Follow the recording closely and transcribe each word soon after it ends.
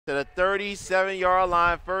to the 37-yard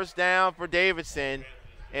line, first down for Davidson,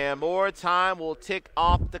 and more time will tick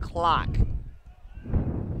off the clock.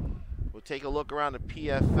 We'll take a look around the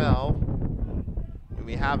PFL, and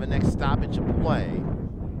we have a next stoppage of play.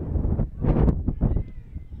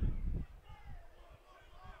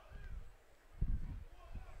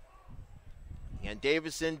 And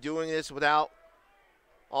Davidson doing this without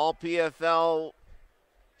all PFL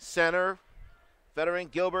center, veteran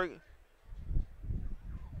Gilbert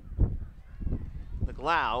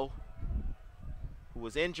McLeod, who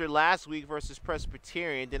was injured last week versus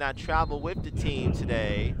Presbyterian, did not travel with the team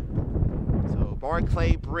today. So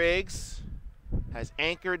Barclay Briggs has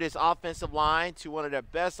anchored his offensive line to one of their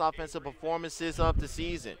best offensive performances of the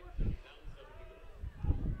season.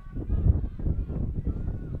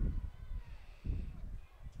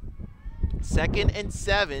 Second and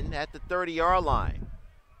 7 at the 30-yard line.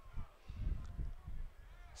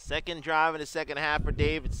 Second drive in the second half for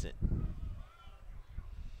Davidson.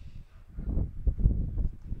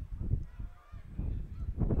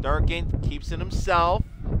 Durkin keeps it himself.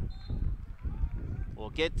 We'll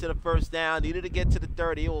get to the first down. Needed to get to the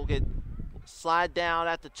 30. We'll slide down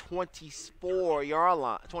at the 24-yard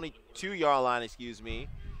line, 22-yard line, excuse me.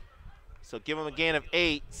 So give him a gain of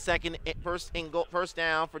 8. First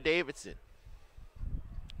down for Davidson.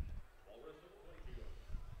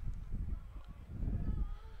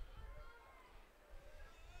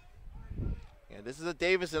 And this is a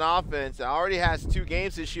Davidson offense that already has 2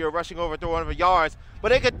 games this year rushing over 300 yards, but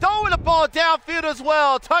they can throw the ball downfield as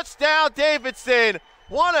well. Touchdown Davidson.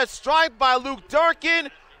 What a strike by Luke Durkin.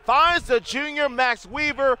 Finds the junior Max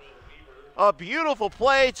Weaver. A beautiful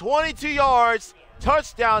play, 22 yards.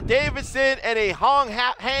 Touchdown Davidson, and a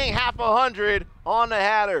hang half 100 on the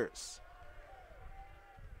Hatters.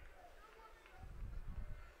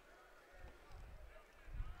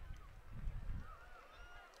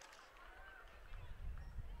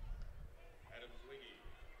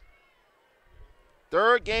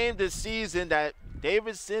 Third game this season that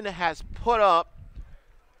Davidson has put up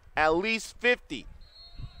at least 50.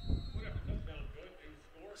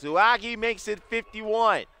 Zuagi makes it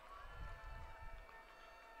 51.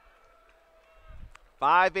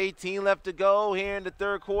 5:18 left to go here in the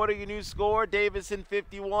third quarter. Your new score, Davidson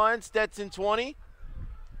 51, Stetson 20.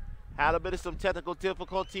 Had a bit of some technical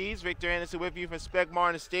difficulties. Victor Anderson with you from Spec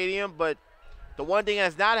Martin Stadium, but the one thing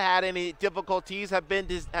has not had any difficulties has been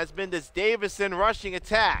this Davidson rushing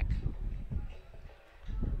attack.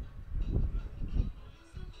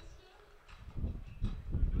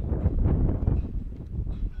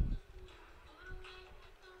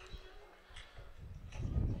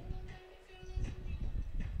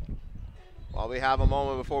 While we have a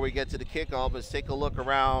moment before we get to the kickoff, let's take a look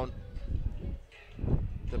around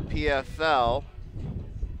the PFL.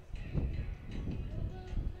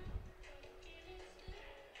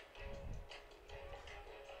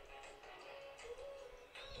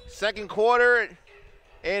 Second quarter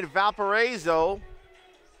in Valparaiso.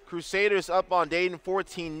 Crusaders up on Dayton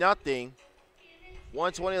 14-0.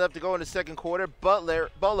 1:20 left to go in the second quarter.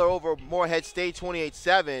 Butler over Morehead State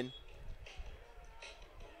 28-7.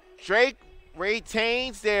 Drake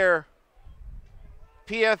retains their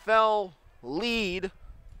PFL lead.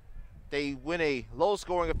 They win a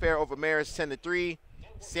low-scoring affair over Marist 10-3.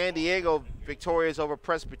 San Diego victorious over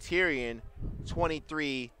Presbyterian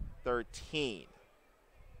 23-13.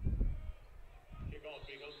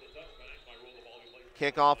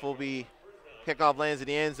 Kickoff lands in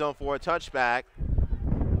the end zone for a touchback.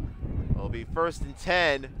 It'll be 1st and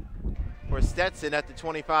 10 for Stetson at the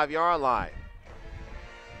 25-yard line.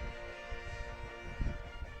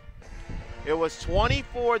 It was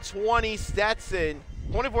 24-20 Stetson,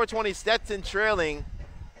 24-20 Stetson trailing.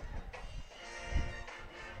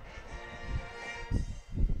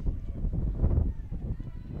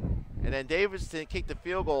 And then Davidson kicked the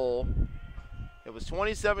field goal. It was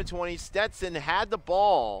 27-20. Stetson had the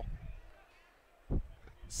ball.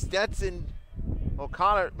 Matt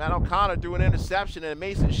O'Connor threw an interception, and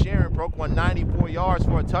Mason Sharon broke one 94 yards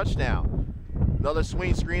for a touchdown. Another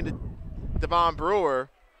swing screen to Devon Brewer.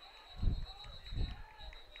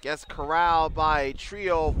 Gets corralled by a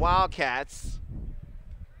trio of Wildcats.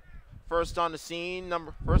 First on the scene,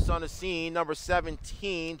 number 17,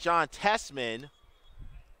 John Tessman.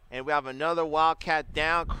 And we have another Wildcat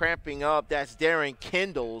down, cramping up. That's Darren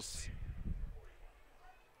Kindles.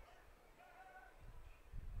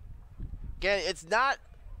 Again, it's not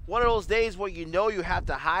one of those days where you know you have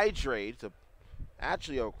to hydrate. It's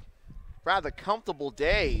actually a rather comfortable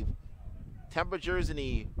day. Temperatures in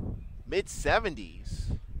the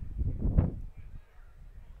mid-70s.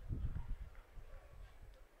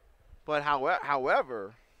 But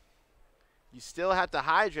however, You still have to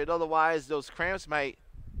hydrate, otherwise those cramps might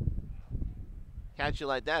catch you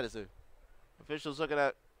like that. As a officials looking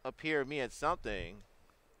at up here at me at something.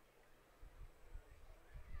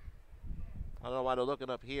 I don't know why they're looking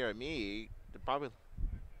up here at me. They're probably.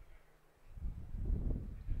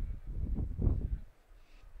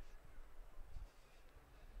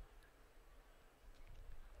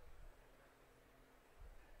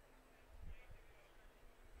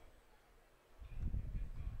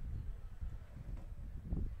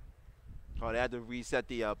 Oh, they had to reset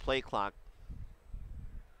the play clock.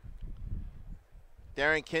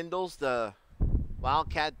 Darren Kindles, the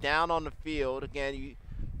Wildcat, down on the field again. You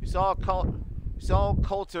saw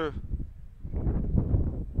Coulter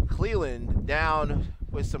Cleland down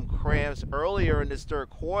with some cramps earlier in this third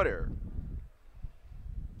quarter,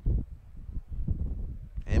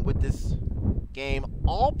 and with this game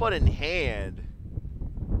all but in hand,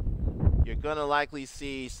 you're gonna likely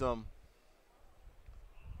see some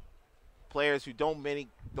players who don't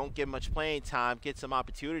get much playing time get some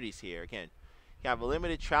opportunities here. Again, you have a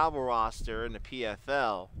limited travel roster in the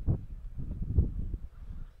PFL.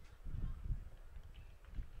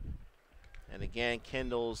 And again,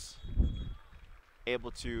 Kindle's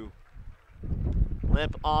able to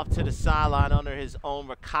limp off to the sideline under his own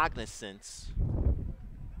recognizance.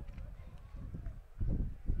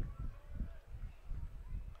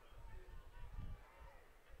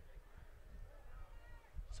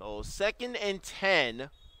 So 2nd and 10.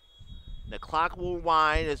 The clock will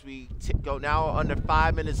wind as we go now under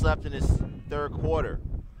 5 minutes left in this third quarter.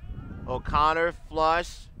 O'Connor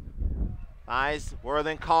flush. Finds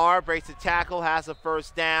Worthing Carr, breaks the tackle, has a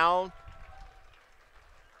first down.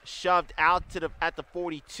 Shoved out to at the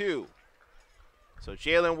 42. So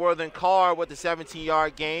Jalen Worthing Carr with the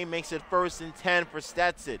 17-yard gain makes it 1st and 10 for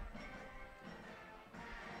Stetson.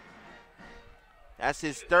 That's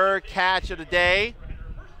his 3rd catch of the day.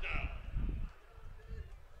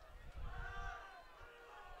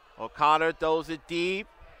 O'Connor throws it deep.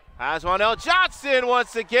 Has Ronell Johnson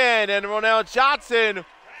once again, and Ronell Johnson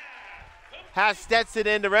has Stetson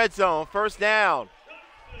in the red zone. 1st down.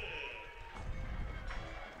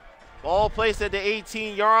 Ball placed at the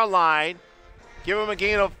 18-yard line. Give him a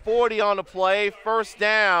gain of 40 on the play. 1st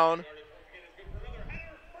down.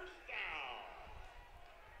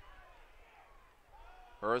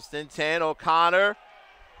 First and 10. O'Connor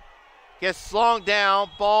gets slung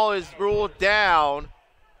down. Ball is ruled down.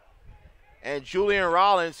 And Julian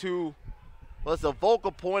Rollins, who was the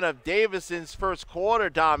focal point of Davidson's first quarter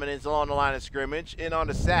dominance along the line of scrimmage, in on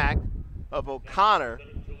the sack of O'Connor.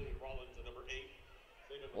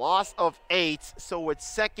 Loss of 8, so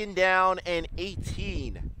it's 2nd down and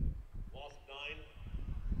 18.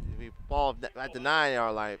 Ball at the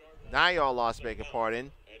 9-yard line. 9-yard loss, beg your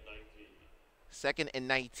pardon. 2nd and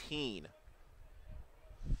 19.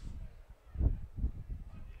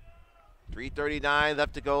 3:39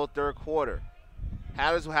 left to go, third quarter.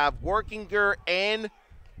 Hatters will have Workinger and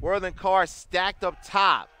Worthing Carr stacked up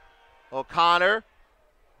top. O'Connor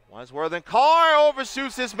wants Worthing Carr,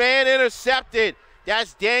 overshoots his man, intercepted.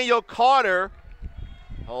 That's Daniel Carter.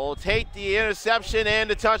 He'll take the interception and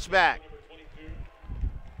the touchback.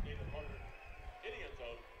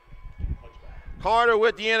 Carter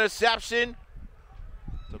with the interception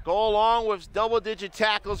to go along with double-digit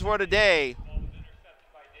tackles for the day.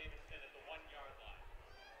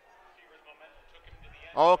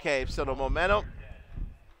 Okay, so the momentum.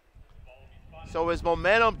 So his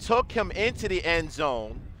momentum took him into the end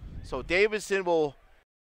zone. So Davidson will.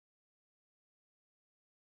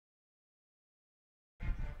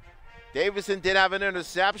 Davidson did have an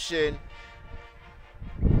interception.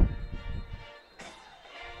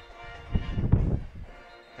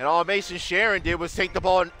 And all Mason Sharon did was take the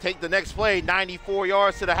ball and take the next play 94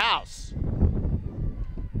 yards to the house.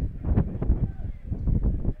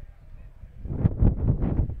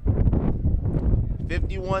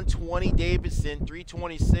 (51-20) Davidson,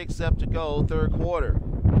 3:26 left to go, third quarter.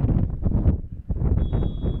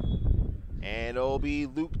 And it'll be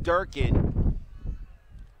Luke Durkin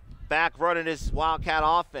back running this Wildcat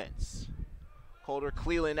offense. Coulter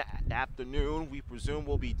Cleland afternoon, we presume,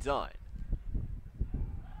 will be done.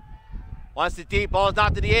 Once the deep ball is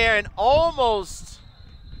knocked in the air and almost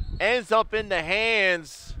ends up in the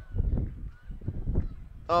hands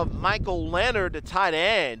of Michael Leonard, the tight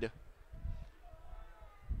end.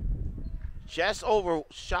 Just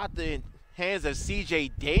overshot the hands of C.J.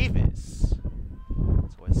 Davis.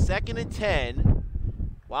 So it's 2nd and 10.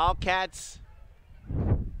 Wildcats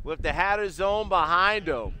with the Hatter zone behind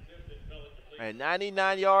them. And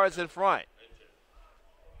 99 yards in front.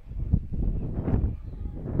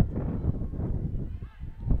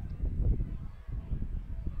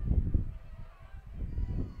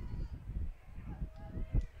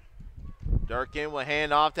 Durkin will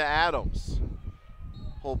hand off to Adams.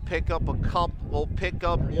 He'll pick up we'll pick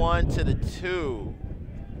up 1 to the 2.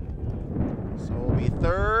 So it'll be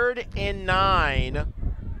 3rd and 9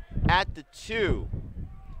 at the 2.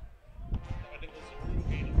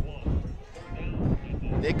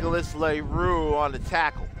 Nicholas LaRue on the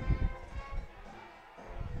tackle.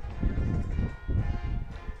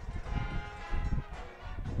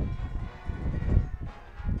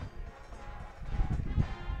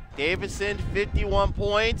 Davidson, 51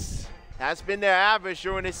 points. That's been their average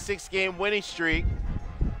during this 6-game winning streak.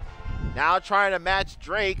 Now trying to match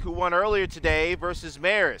Drake, who won earlier today, versus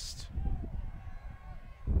Marist.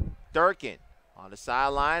 Durkin on the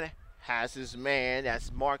sideline has his man.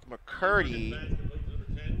 That's Mark McCurdy.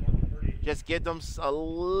 Just give them a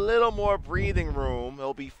little more breathing room.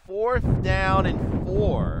 It'll be 4th down and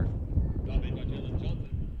 4.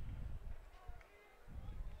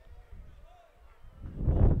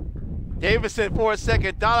 Davidson for a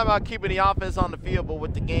second thought about keeping the offense on the field, but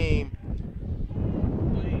with the game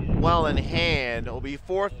well in hand, it'll be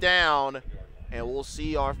 4th down, and we'll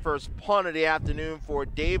see our first punt of the afternoon for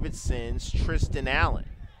Davidson's Tristan Allen.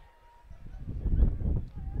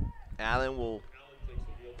 Allen will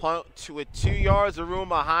punt with 2 yards of room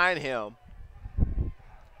behind him.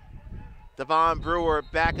 Devon Brewer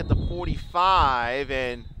back at the 45,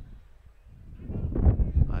 and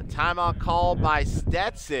a timeout called by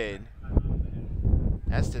Stetson.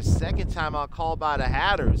 That's the 2nd timeout called by the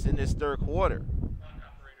Hatters in this 3rd quarter.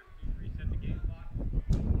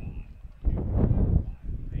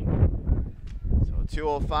 So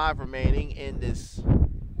 2:05 remaining in this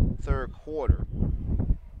 3rd quarter.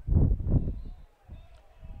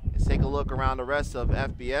 Let's take a look around the rest of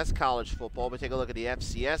FBS college football, but take a look at the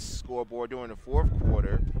FCS scoreboard during the 4th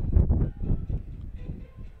quarter.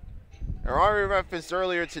 I already referenced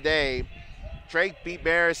earlier today, Drake beat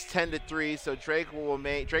Marist 10-3, so Drake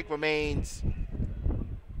remains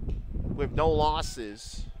with no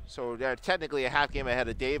losses. So they're technically a half game ahead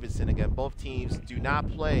of Davidson. Again, both teams do not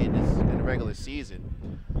play in the regular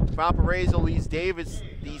season. Valparaiso leads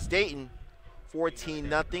Dayton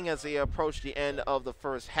 14-0 as they approach the end of the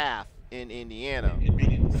first half in Indiana.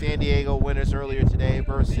 San Diego winners earlier today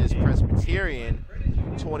versus Presbyterian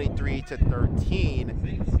 23-13.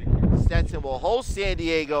 Stetson will host San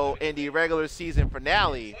Diego in the regular season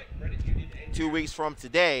finale 2 weeks from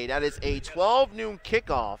today. That is a 12 noon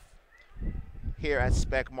kickoff here at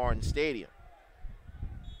Spec Martin Stadium.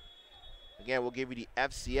 Again, we'll give you the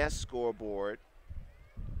FCS scoreboard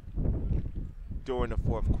during the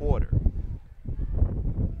 4th quarter.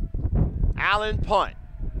 Allen punt.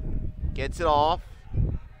 Gets it off.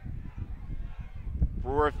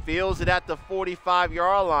 Brewer fields it at the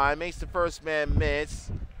 45-yard line. Makes the first man miss.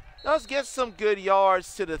 Does get some good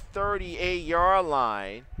yards to the 38-yard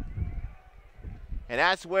line. And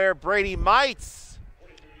that's where Brady Mites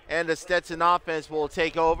and the Stetson offense will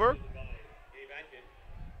take over.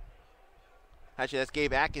 Actually, that's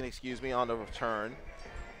Gabe Atkin, excuse me, on the return.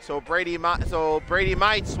 So Brady Mites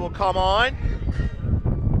will come on.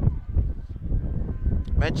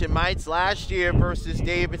 Mentioned Mites last year versus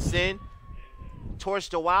Davidson.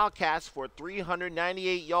 Torched the Wildcats for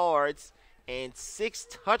 398 yards and 6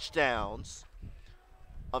 touchdowns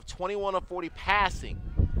of 21 of 40 passing.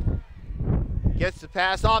 Gets the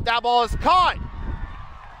pass off. That ball is caught.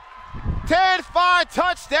 10-5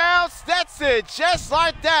 touchdown Stetson. Just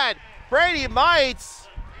like that. Brady Mites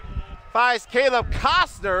finds Caleb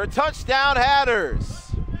Costner. Touchdown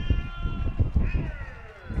Hatters.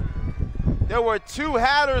 There were 2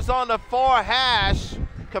 Hatters on the far hash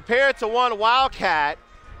compared to 1 Wildcat.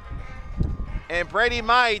 And Brady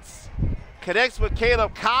Mites connects with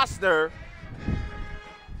Caleb Costner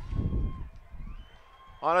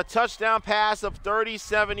on a touchdown pass of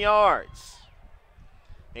 37 yards.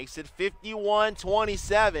 Makes it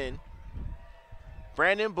 51-27.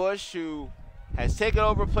 Brandon Bush, who has taken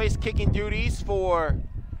over place kicking duties for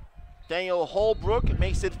Daniel Holbrook,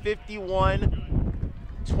 makes it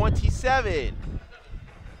 51-27.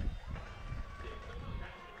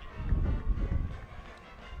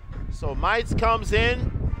 So Mites comes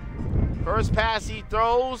in. First pass he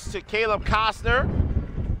throws to Caleb Costner.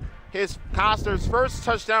 Costner's first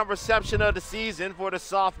touchdown reception of the season for the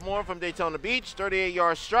sophomore from Daytona Beach.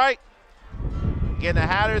 38-yard strike. Again, the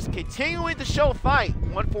Hatters continuing to show fight.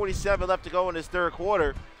 1:47 left to go in this 3rd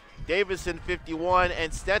quarter. Davidson 51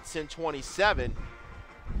 and Stetson 27.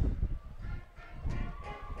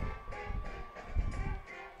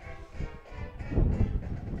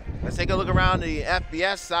 Let's take a look around the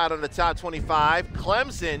FBS side on the top 25.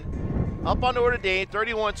 Clemson up on Notre Dame,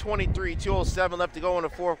 31-23, 2:07 left to go in the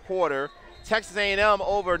 4th quarter. Texas A&M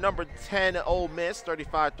over number 10 Ole Miss,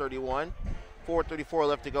 35-31. 4:34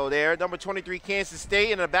 left to go there. Number 23 Kansas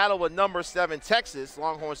State in a battle with number 7 Texas.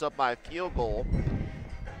 Longhorns up by a field goal.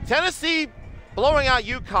 Tennessee blowing out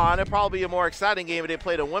UConn. It'll probably be a more exciting game if they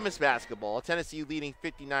played in women's basketball. Tennessee leading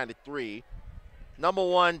 59-3. Number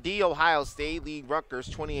 1 D Ohio State lead Rutgers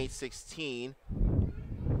 28-16.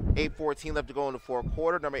 8:14 left to go in the fourth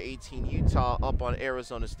quarter. Number 18 Utah up on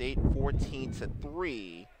Arizona State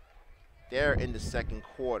 14-3. There in the second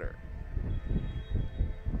quarter.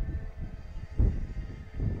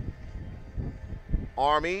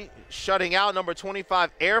 Army shutting out number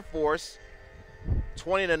 25 Air Force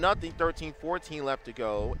 20-0, 13-14 left to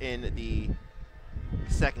go in the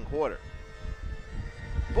second quarter.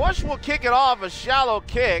 Bush will kick it off, a shallow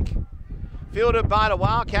kick fielded by the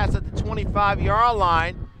Wildcats at the 25-yard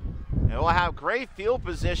line. And we'll have great field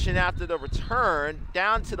position after the return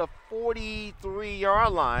down to the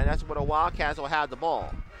 43-yard line. That's where the Wildcats will have the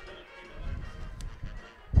ball.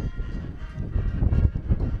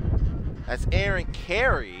 That's Aaron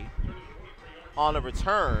Carey on the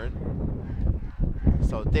return.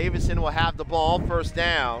 So Davidson will have the ball, first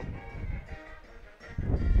down.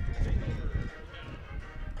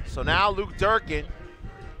 So now Luke Durkin.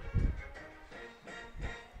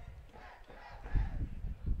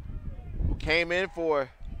 Who came in for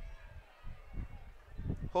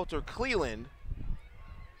Coulter Cleland,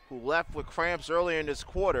 who left with cramps earlier in this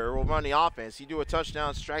quarter, will run the offense. He threw a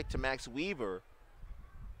touchdown strike to Max Weaver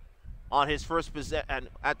on his first possession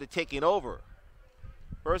after taking over.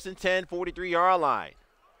 First and 10, 43-yard line.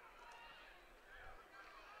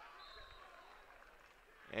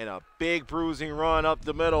 And a big bruising run up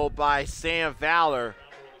the middle by Sam Valor.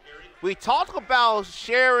 We talked about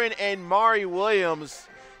Sharon and Mari Williams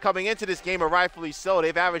coming into this game, and rightfully so.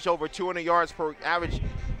 They've averaged over 200 yards per average,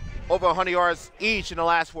 over 100 yards each in the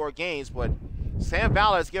last 4 games. But Sam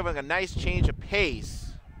Valor is giving a nice change of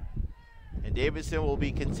pace. And Davidson will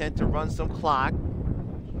be content to run some clock.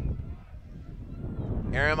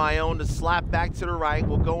 Aaron Mayone, the slap back to the right,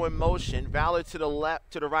 will go in motion. Valor to the left,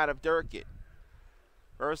 to the right of Durkin.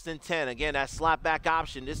 First and 10. Again, that slap back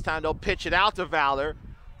option. This time they'll pitch it out to Valor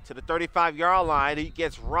to the 35-yard line. He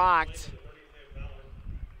gets rocked.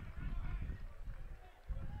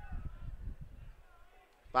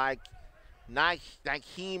 By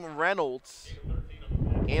Nakeem Reynolds.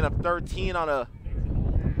 Gain of 13 on a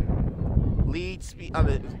lead speed on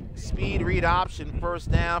the speed read option.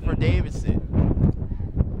 First down for Davidson.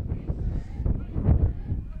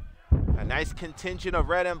 A nice contingent of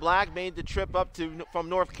red and black made the trip up from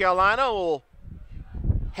North Carolina. Will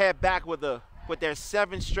head back with their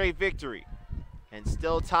 7th straight victory, and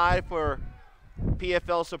still tied for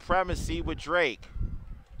PFL supremacy with Drake,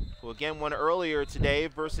 who again won earlier today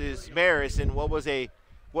versus Marist in what was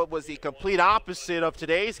the complete opposite of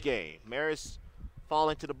today's game. Marist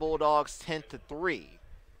falling to the Bulldogs 10-3.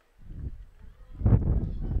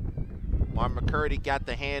 Martin McCurdy got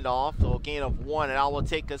the handoff, so a gain of 1, and that will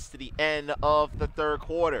take us to the end of the third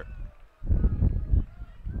quarter.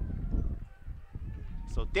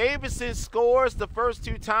 So Davidson scores the first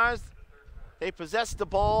 2 times they possessed the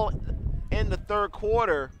ball in the third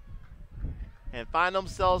quarter and find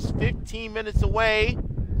themselves 15 minutes away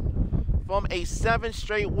from a 7th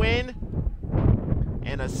straight win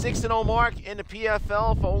and a 6-0 mark in the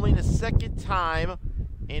PFL for only the 2nd time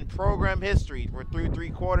in program history. We're through 3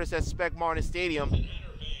 quarters at Spec Martin Stadium.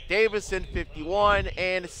 Davidson 51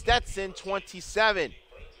 and Stetson 27.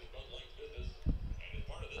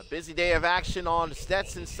 A busy day of action on the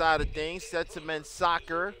Stetson side of things. Stetson men's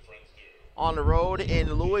soccer on the road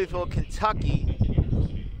in Louisville, Kentucky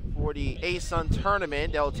for the ASUN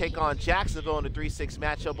tournament. They'll take on Jacksonville in the 3-6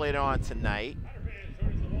 matchup later on tonight.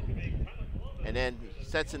 And then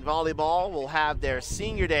Stetson volleyball will have their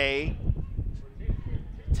senior day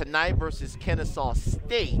tonight versus Kennesaw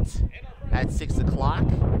State at 6 o'clock.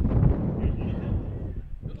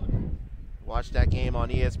 Watch that game on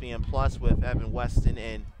ESPN Plus with Evan Weston,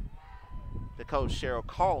 and the coach Cheryl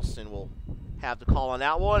Carlson will have the call on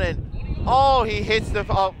that one. And oh, he hits the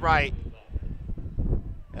upright.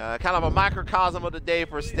 Kind of a microcosm of the day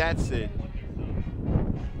for Stetson.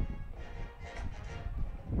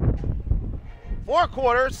 4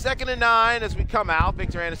 quarters, 2nd and 9 as we come out.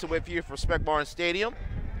 Victor Anderson with you for Spec Barnes Stadium.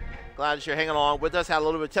 Glad that you're hanging along with us. Had a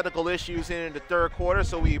little bit of technical issues in the third quarter,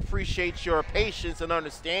 so we appreciate your patience and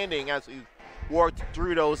understanding as we worked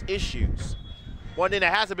through those issues. One thing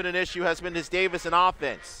that hasn't been an issue has been this Davidson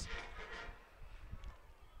offense.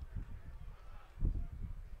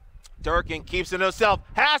 Durkin keeps it himself,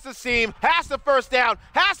 has the seam, has the first down,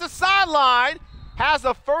 has the sideline, has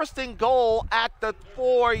a 1st and goal at the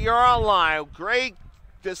 4-yard line. Great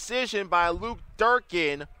decision by Luke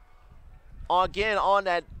Durkin, again on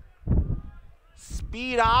that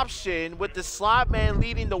speed option with the slot man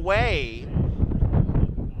leading the way.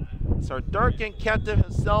 So Durkin kept it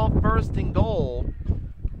himself 1st and goal.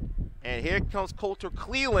 And here comes Coulter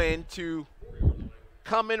Cleland to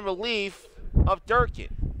come in relief of Durkin.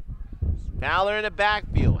 Fowler in the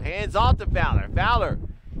backfield, hands off to Fowler. Fowler,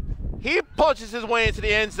 he punches his way into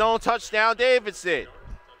the end zone, touchdown Davidson.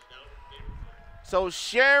 So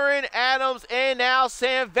Sharon Adams and now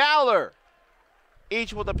Sam Fowler,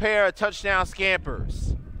 each with a pair of touchdown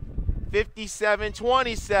scampers.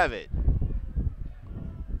 57-27.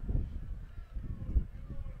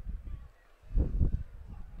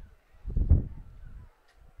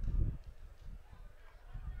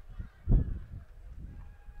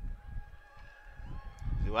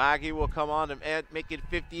 Zouagi will come on to make it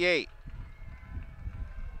 58.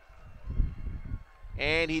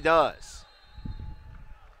 And he does.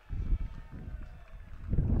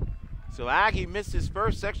 Zouagi missed his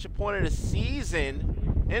first extra point of the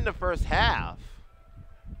season in the first half.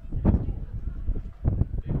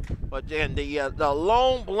 But then the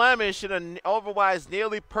lone blemish in an otherwise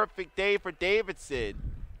nearly perfect day for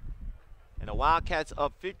Davidson. And the Wildcats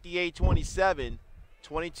up 58-27.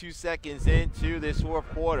 22 seconds into this 4th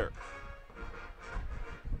quarter.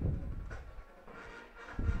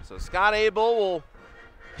 So Scott Abel will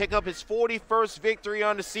pick up his 41st victory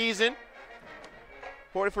on the season.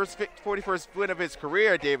 41st win of his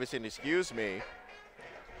career, Davidson, excuse me.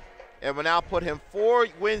 And will now put him 4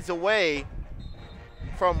 wins away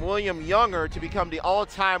from William Younger to become the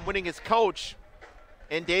all-time winningest coach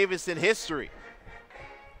in Davidson history.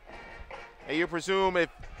 And you presume if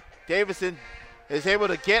Davidson is able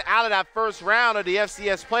to get out of that first round of the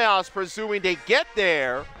FCS playoffs, presuming they get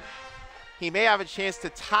there, he may have a chance to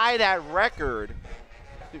tie that record,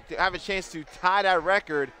 if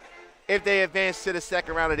they advance to the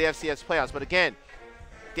 2nd round of the FCS playoffs. But again,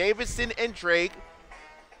 Davidson and Drake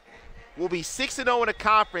will be 6-0 in the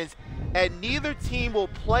conference, and neither team will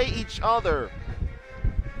play each other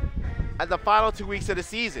at the final 2 weeks of the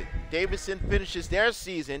season. Davidson finishes their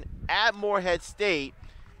season at Morehead State,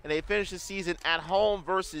 and they finish the season at home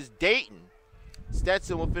versus Dayton.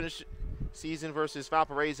 Stetson will finish the season versus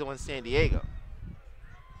Valparaiso and San Diego.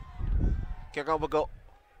 Kickoff will go.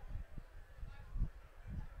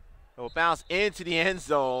 It will bounce into the end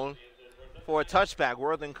zone for a touchback.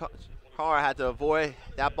 Worthing Carr had to avoid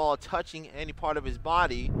that ball touching any part of his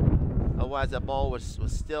body. Otherwise, that ball was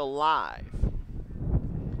still live.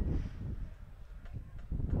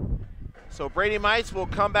 So Brady Mites will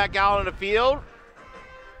come back out on the field.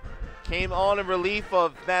 Came on in relief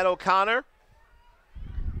of Matt O'Connor.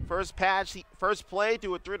 First play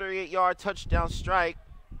to a 38-yard touchdown strike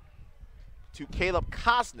to Caleb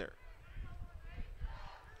Costner.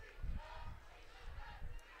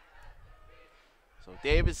 So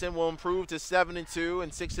Davidson will improve to 7-2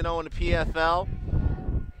 and 6-0 in the PFL.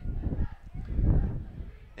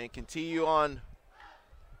 And continue on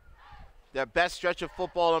their best stretch of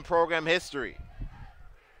football in program history.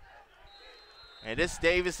 And this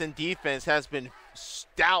Davidson defense has been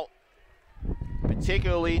stout,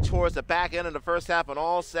 particularly towards the back end of the first half and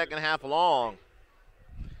all second half long.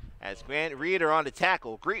 As Grant Reeder on the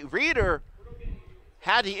tackle. Reeder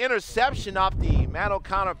had the interception off the Matt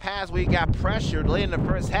O'Connor pass where he got pressured late in the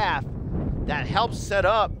first half. That helped set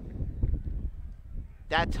up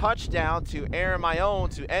that touchdown to Aaron Mayone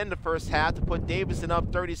to end the first half to put Davidson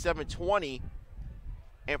up 37-20.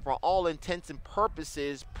 And for all intents and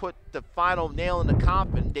purposes, put the final nail in the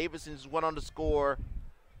coffin. Davidson's went on to score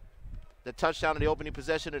the touchdown in the opening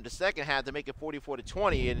possession of the second half to make it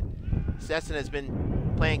 44-20. And Stetson has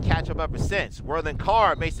been playing catch-up ever since. Worthing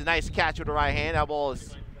Carr makes a nice catch with the right hand. That ball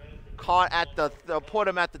is caught at put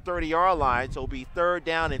him at the 30-yard line, so it'll be 3rd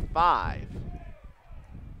down and 5.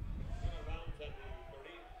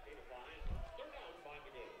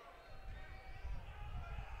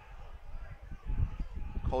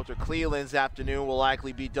 Coulter Cleland's afternoon will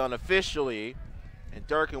likely be done officially, and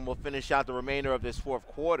Durkin will finish out the remainder of this 4th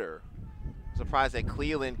quarter. I'm surprised that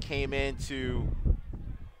Cleland came in to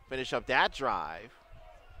finish up that drive.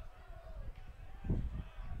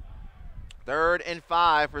 3rd and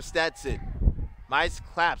 5 for Stetson. Mice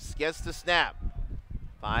claps, gets the snap.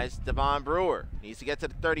 Finds Devon Brewer. Needs to get to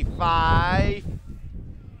the 35.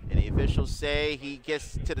 And the officials say he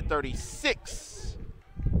gets to the 36.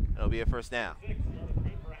 It'll be a first down.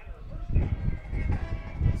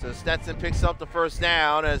 So Stetson picks up the first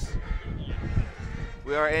down as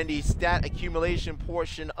we are in the stat accumulation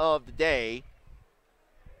portion of the day.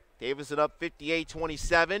 Davidson up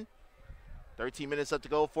 58-27. 13 minutes left to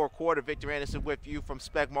go, fourth quarter. Victor Anderson with you from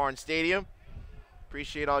Spec Martin Stadium.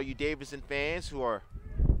 Appreciate all you Davidson fans who are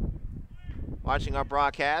watching our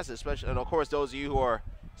broadcast, especially, and of course those of you who are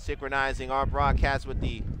synchronizing our broadcast with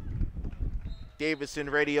the Davidson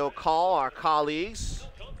radio call, our colleagues,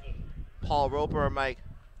 Paul Roper and Mike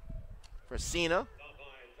Frasina,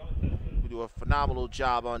 who do a phenomenal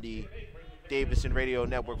job on the Davidson radio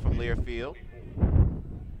network from Learfield.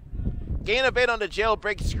 Gain of 8 on the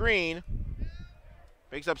jailbreak screen.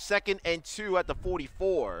 Makes up 2nd and 2 at the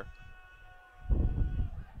 44.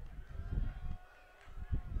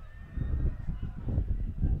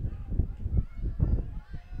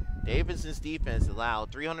 Davidson's defense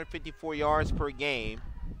allowed 354 yards per game.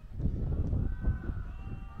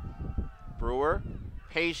 Brewer,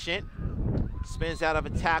 patient, spins out of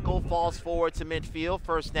a tackle, falls forward to midfield,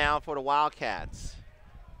 first down for the Wildcats.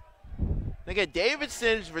 Again,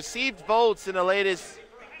 Davidson's received votes in the latest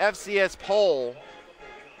FCS poll.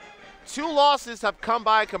 2 losses have come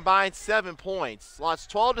by a combined 7 points.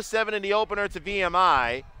 Lost 12-7 in the opener to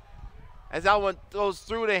VMI. As that one goes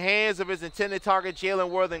through the hands of his intended target, Jalen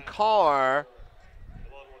Worthen Carr.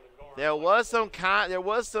 There was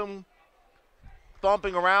some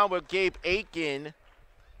bumping around with Gabe Aiken.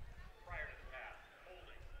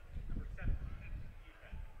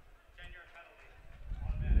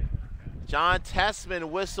 John Tessman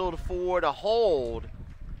whistled for the hold.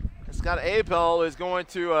 Scott Abel is going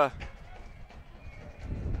to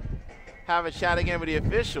have a chat again with the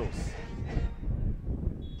officials.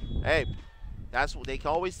 Hey, that's what they can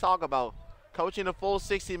always talk about, coaching the full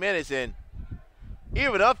 60 minutes. And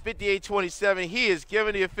even up 58-27, he is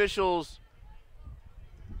giving the officials,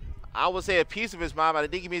 I would say, a piece of his mind, but I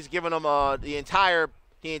think he's giving them the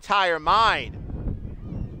entire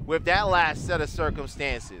mind with that last set of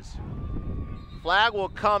circumstances. Flag will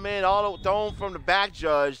come in, all thrown from the back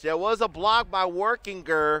judge. There was a block by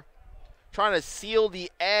Workinger trying to seal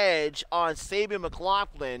the edge on Sabian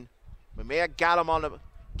McLaughlin, but may have got him on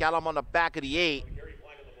the back of the 8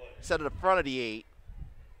 instead of the front of the 8.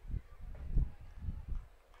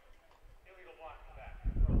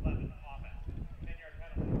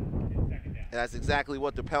 And that's exactly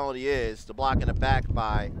what the penalty is, the block in the back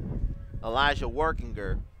by Elijah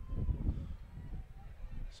Workinger.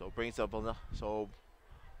 So brings up, so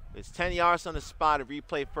it's 10 yards on the spot and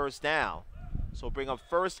replay first down. So bring up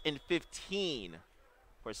 1st and 15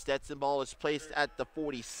 for Stetson. Ball is placed at the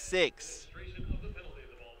 46.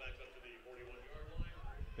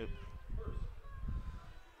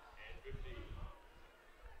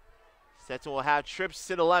 Stetson will have trips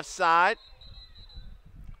to the left side.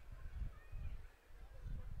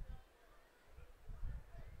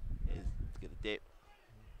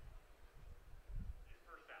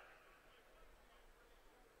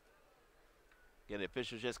 Again, the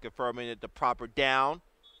officials just confirming that the proper down.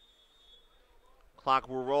 Clock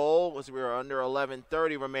will roll as we are under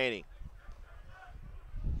 11:30 remaining.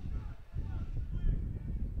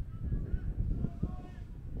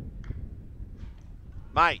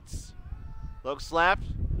 Mites looks left.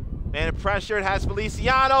 Man pressured, has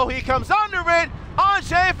Feliciano. He comes under it.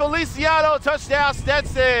 Andre Feliciano, touchdown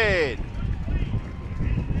Stetson.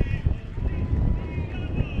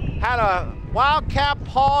 Had a Wildcat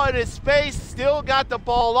paw in his face, still got the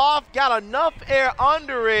ball off, got enough air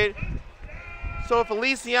under it so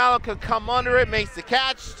Feliciano can come under it, makes the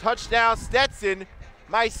catch, touchdown Stetson.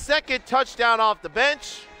 My 2nd touchdown off the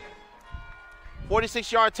bench.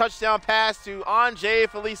 46-yard touchdown pass to Andre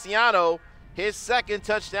Feliciano, his 2nd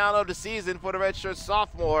touchdown of the season for the redshirt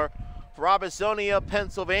sophomore for Robertsonia,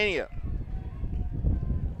 Pennsylvania.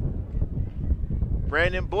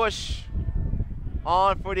 Brandon Bush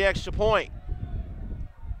on for the extra point.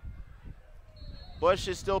 Bush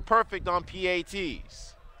is still perfect on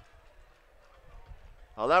PATs.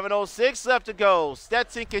 11:06 left to go.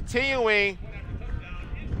 Stetson continuing.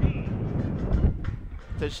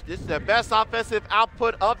 This is their best offensive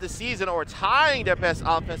output of the season, or tying their best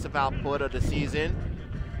offensive output of the season,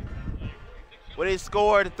 when they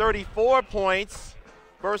scored 34 points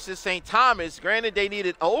versus St. Thomas. Granted, they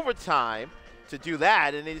needed overtime to do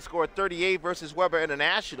that, and they scored 38 versus Weber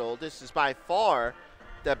International. This is by far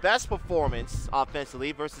the best performance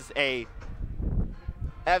offensively versus an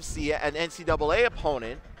NCAA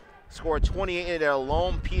opponent. Scored 28 in their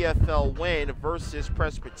lone PFL win versus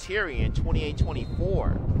Presbyterian,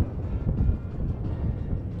 28-24.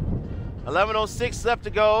 11:06 left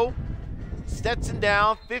to go. Stetson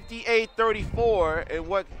down 58-34.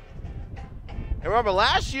 And remember,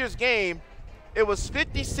 last year's game, it was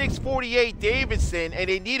 56-48 Davidson, and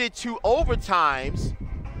they needed 2 overtimes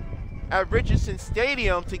at Richardson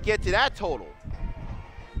Stadium to get to that total.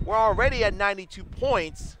 We're already at 92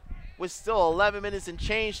 points with still 11 minutes and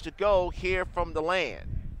change to go here from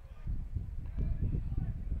DeLand.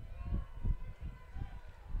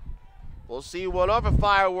 We'll see what other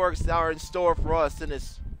fireworks are in store for us in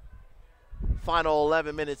this final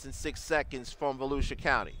 11 minutes and 6 seconds from Volusia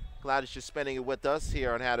County. Glad that you're spending it with us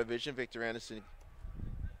here on How to Vision. Victor Anderson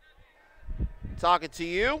talking to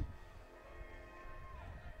you.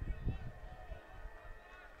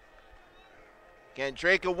 Again,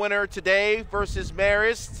 Drake a winner today versus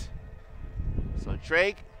Marist. So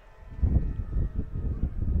Drake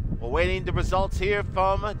awaiting the results here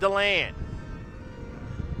from DeLand.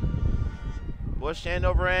 Bush end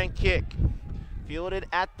over end kick. Fielded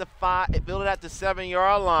at the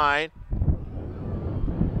 7-yard line.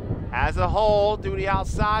 As a whole, through the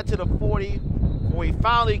outside to the 40, where he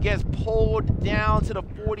finally gets pulled down to the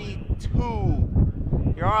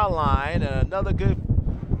 42-yard line. And another good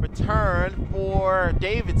return for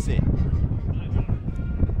Davidson.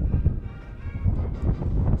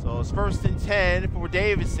 So it's 1st and 10 for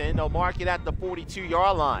Davidson. They'll mark it at the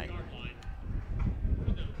 42-yard line.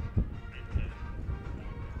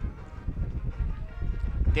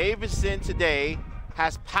 Davidson today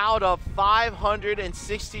has piled up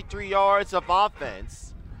 563 yards of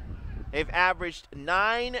offense. They've averaged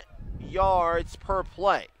 9 yards per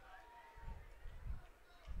play.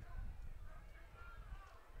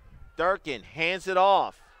 Durkin hands it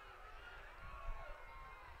off.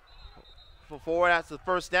 Before that's the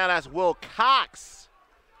first down, that's Will Cox,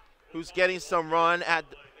 who's getting some run at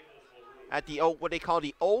the what they call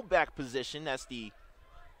the O-back position. That's the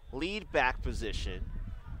lead back position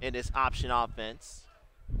in this option offense.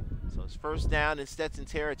 So it's first down in Stetson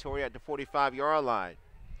territory at the 45-yard line.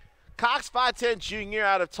 Cox, 5'10" junior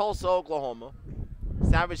out of Tulsa, Oklahoma.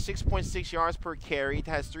 He's averaged 6.6 yards per carry.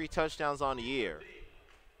 Has 3 touchdowns on the year.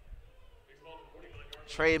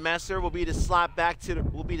 Trey Messer will be the slot to the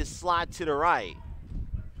right.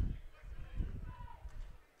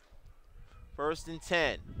 1st and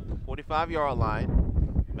 10, 45-yard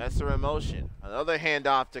line. Messer in motion. Another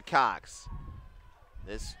handoff to Cox.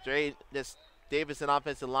 This Davidson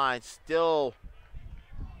offensive line still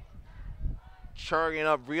churning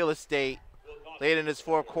up real estate late in this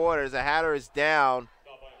fourth quarter as the Hatter is down.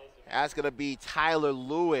 That's going to be Tyler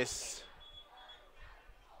Lewis,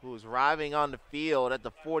 who's arriving on the field at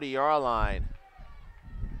the 40-yard line.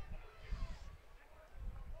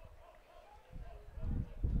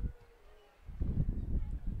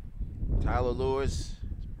 Tyler Lewis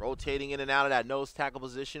rotating in and out of that nose tackle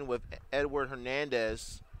position with Edward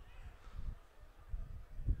Hernandez.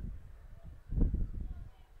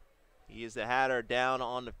 He is the Hatter down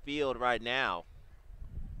on the field right now.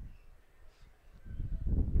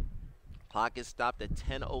 Clock is stopped at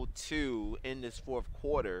 10:02 in this fourth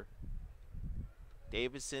quarter.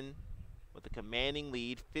 Davidson with a commanding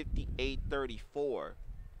lead, 58-34.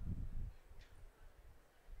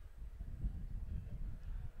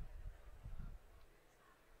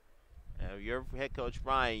 Now your head coach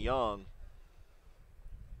Brian Young,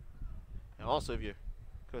 and also if you're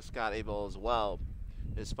Coach Scott Abel as well,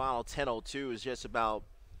 this final 10:02 is just about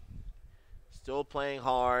still playing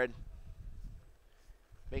hard,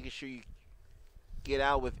 making sure you get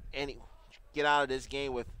out of this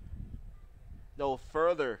game with no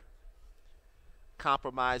further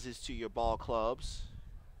compromises to your ball clubs,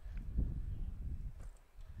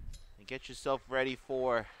 and get yourself ready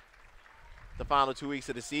for the final 2 weeks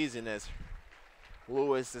of the season as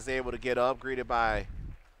Lewis is able to get up, greeted by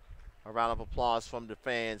a round of applause from the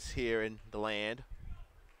fans here in DeLand.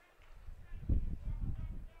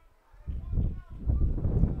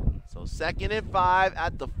 So 2nd and 5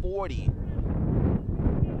 at the 40.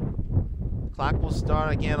 Clock will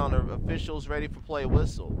start again on the officials ready for play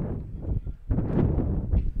whistle.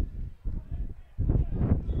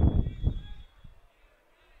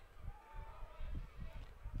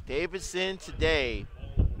 Davidson today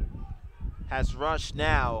has rushed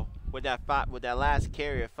now with that last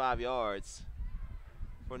carry of 5 yards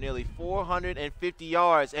for nearly 450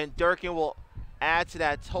 yards, and Durkin will add to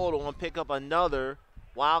that total and pick up another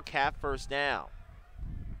Wildcat first down.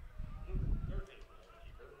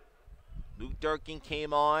 Luke Durkin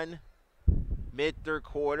came on mid-third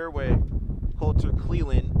quarter where Coulter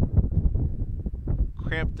Cleland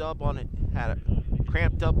cramped up on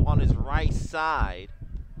his right side.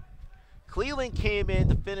 Cleland came in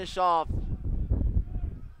to finish off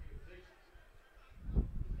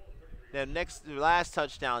their last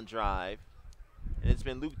touchdown drive, and it's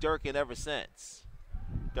been Luke Durkin ever since.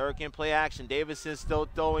 Durkin play action. Davidson still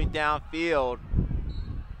throwing downfield.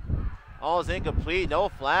 All is incomplete, no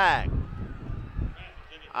flag.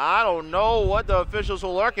 I don't know what the officials were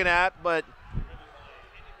looking at, but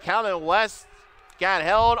Kellen West got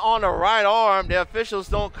held on the right arm. The officials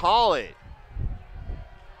don't call it.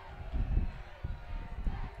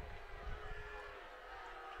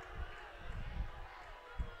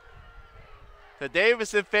 The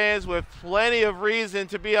Davidson fans with plenty of reason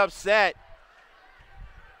to be upset.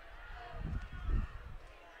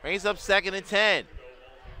 Brings up 2nd and 10.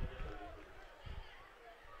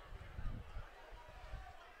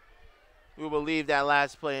 We will leave that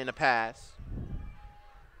last play in the pass.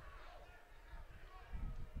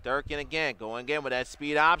 Durkin again, going again with that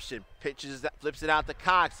speed option. Pitches, flips it out to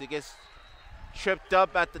Cox. It gets tripped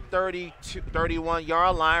up at the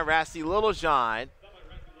 31-yard line. Rasty Littlejohn.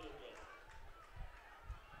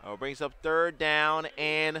 Oh, brings up 3rd down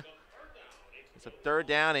and it's a 3rd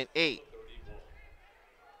down and 8.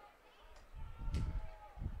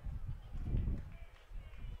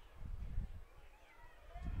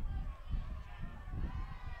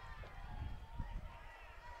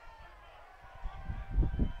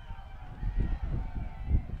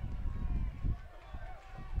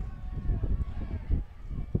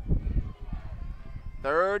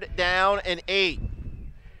 Third down and 8.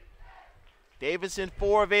 Davidson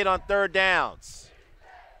 4 of 8 on 3rd downs.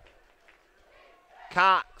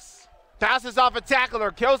 Cox passes off a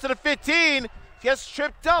tackler, goes to the 15, gets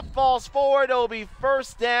tripped up, falls forward. It'll be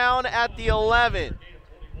 1st down at the 11.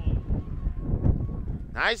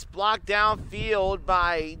 Nice block downfield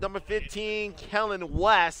by number 15, Kellen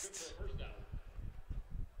West.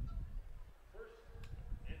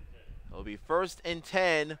 It'll be 1st and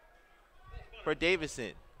 10 for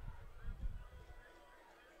Davidson.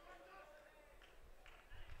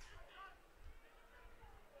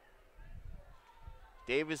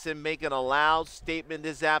 Davidson making a loud statement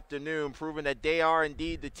this afternoon, proving that they are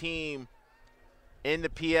indeed the team in the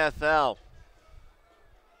PFL.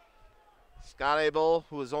 Scott Abel,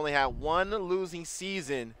 who has only had 1 losing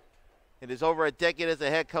season and is over a decade as a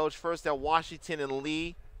head coach, first at Washington and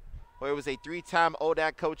Lee, where he was a 3-time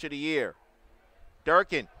ODAC Coach of the Year.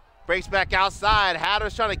 Durkin breaks back outside.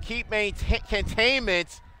 Hatter's trying to keep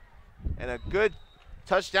containment, and a good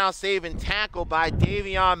touchdown save and tackle by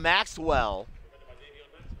Davion Maxwell.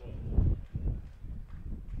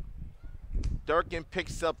 Durkin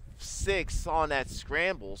picks up 6 on that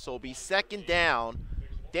scramble, so it'll be 2nd down.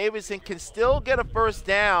 Davidson can still get a 1st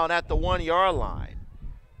down at the 1-yard line.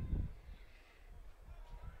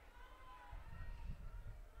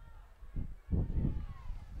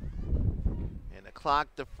 And the clock,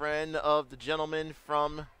 the friend of the gentleman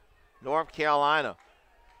from North Carolina.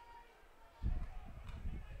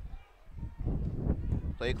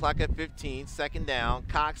 Play clock at 15, 2nd down.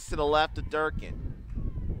 Cox to the left of Durkin.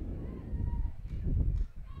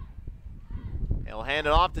 He'll hand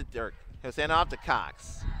it off to Dirk. He'll send it off to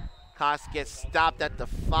Cox. Cox gets stopped at the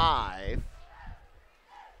 5.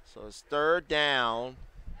 So it's 3rd down.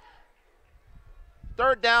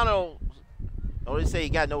 3rd down, oh, they say he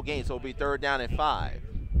got no gain, so it'll be 3rd down and 5.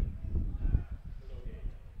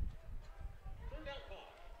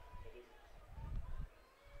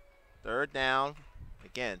 Third down.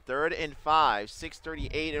 Again, 3rd and 5,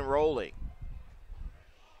 6:38 and rolling.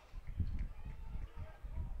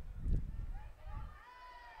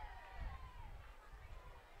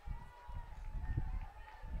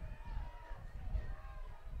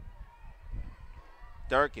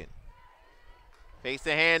 Durkin fakes the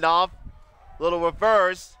handoff, little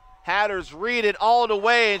reverse. Hatters read it all the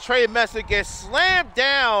way, and Trey Messer gets slammed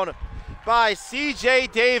down by C.J.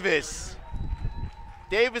 Davis.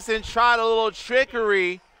 Davidson tried a little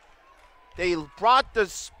trickery. They brought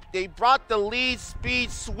the lead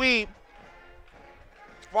speed sweep,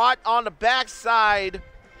 brought on the backside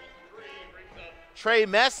Trey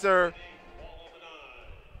Messer,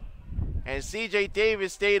 and C.J.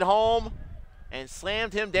 Davis stayed home and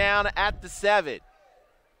slammed him down at the 7.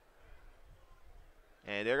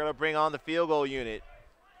 And they're going to bring on the field goal unit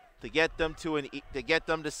to get them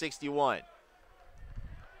to 61.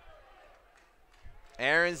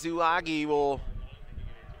 Aaron Zuagi will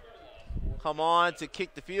come on to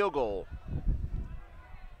kick the field goal.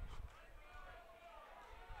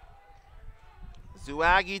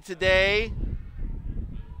 Zuagi today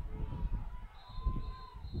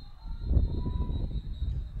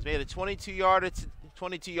has made a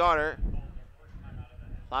 22-yarder.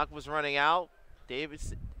 Clock was running out.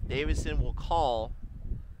 Davidson will call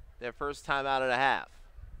their first time out of the half.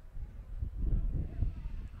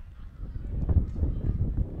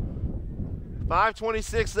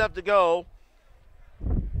 .526 left to go.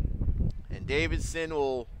 And Davidson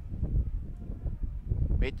will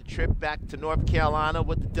Made the trip back to North Carolina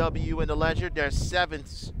with the W in the ledger. Their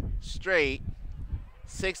 7th straight,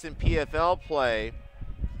 6th in PFL play.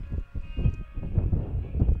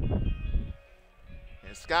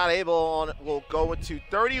 And Scott Abel will go into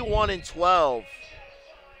 31-12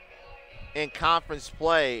 in conference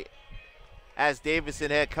play as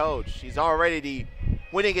Davidson head coach. He's already the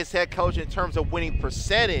winningest head coach in terms of winning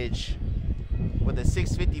percentage with a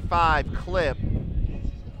 .655 clip,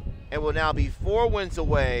 and will now be 4 wins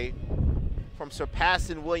away from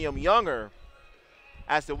surpassing William Younger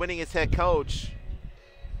as the winningest head coach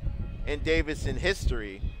in Davidson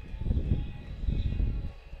history.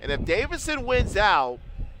 And if Davidson wins out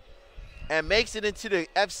and makes it into the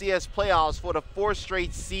FCS playoffs for the 4th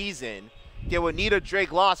straight season, they would need a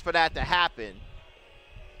Drake loss for that to happen.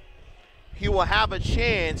 He will have a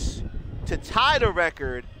chance to tie the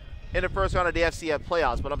record in the first round of the FCS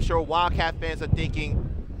playoffs. But I'm sure Wildcat fans are thinking,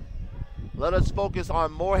 let us focus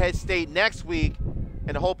on Morehead State next week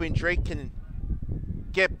and hoping Drake can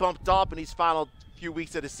get bumped up in these final few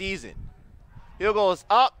weeks of the season. Field goal is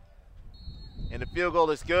up, and the field goal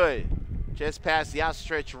is good. Just past the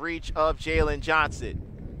outstretched reach of Jalen Johnson.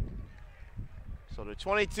 So the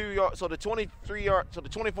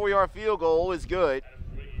 24-yard field goal is good.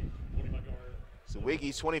 So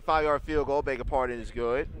Wiggy's 25-yard field goal, beg your pardon, is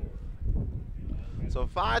good. So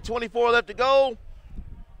 5:24 left to go.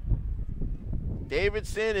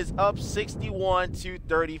 Davidson is up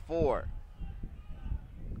 61-34.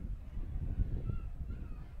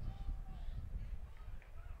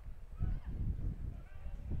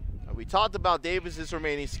 We talked about Davidson's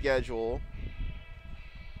remaining schedule.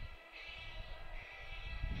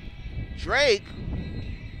 Drake,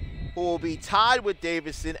 who will be tied with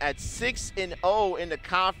Davidson at 6-0 in the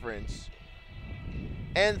conference,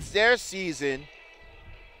 ends their season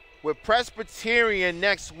with Presbyterian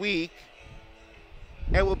next week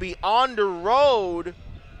and will be on the road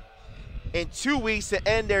in 2 weeks to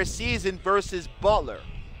end their season versus Butler.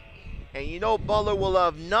 And you know Butler will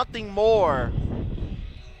love nothing more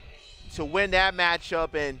to win that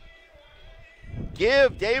matchup and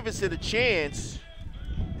give Davidson a chance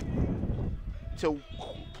to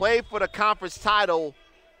play for the conference title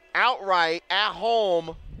outright at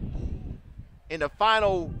home in the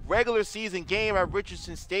final regular season game at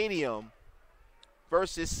Richardson Stadium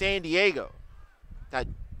versus San Diego. That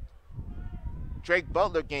Drake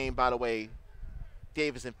Butler game, by the way,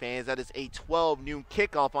 Davidson fans, that is a 12 noon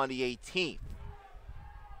kickoff on the 18th.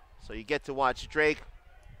 So you get to watch Drake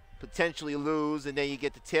potentially lose, and then you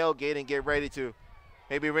get to tailgate and get ready to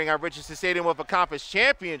maybe ring out Richardson Stadium with a conference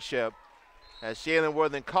championship. As Jalen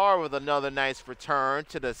Worthing Carr with another nice return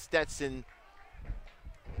to the Stetson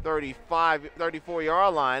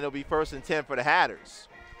 34-yard line. It'll be 1st and 10 for the Hatters.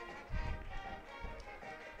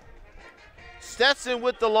 Stetson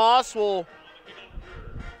with the loss will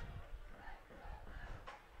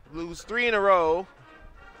lose 3 in a row,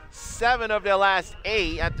 7 of their last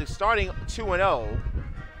 8 after starting 2-0.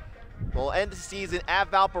 We'll end the season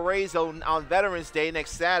at Valparaiso on Veterans Day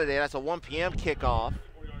next Saturday. That's a 1 p.m. kickoff.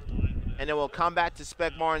 And then we'll come back to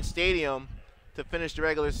Spec Martin Stadium to finish the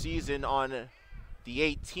regular season on the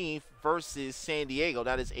 18th versus San Diego.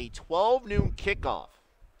 That is a 12 noon kickoff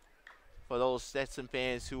for those Stetson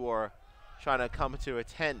fans who are trying to come to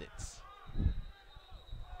attendance.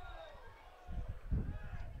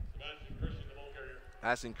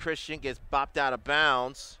 Sebastian Christian gets bopped out of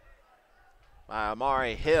bounds by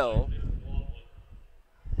Amari Hill.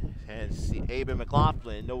 And Aben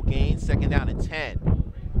McLaughlin, no gain, 2nd down and 10.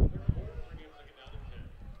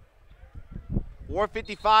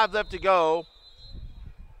 4:55 left to go.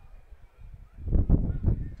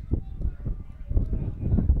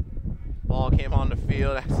 Ball came on the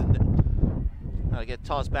field. That'll get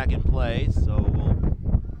tossed back in play, so we'll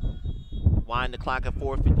wind the clock at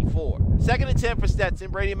 4:54. 2nd and 10 for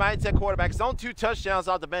Stetson. Brady Mites at quarterback. His own 2 touchdowns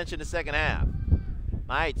off the bench in the second half.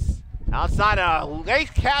 Mites outside, a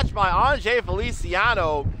late catch by Andre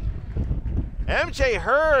Feliciano. MJ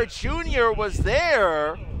Hurd Jr. was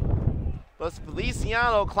there, but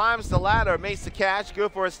Feliciano climbs the ladder, makes the catch.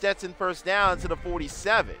 Good for a Stetson 1st down to the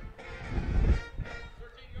 47.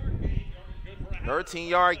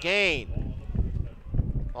 13-yard gain.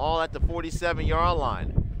 All at the 47-yard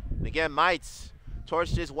line. And again, Mites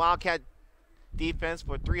torched his Wildcat defense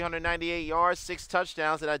for 398 yards, 6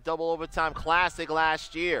 touchdowns in that double overtime classic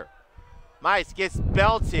last year. Mites gets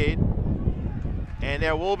belted, and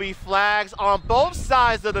there will be flags on both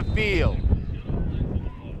sides of the field.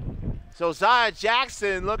 So Zion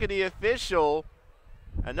Jackson, look at the official.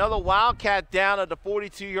 Another Wildcat down at the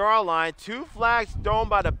 42-yard line. 2 flags thrown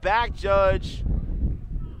by the back judge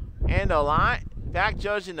and the line Back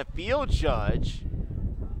judge and the field judge.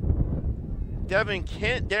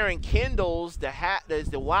 Darren Kindles,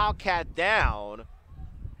 the Wildcat down.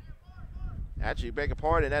 Actually, beg your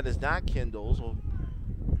pardon, that is not Kindles. We'll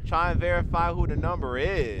try and verify who the number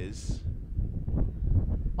is.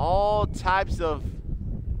 All types of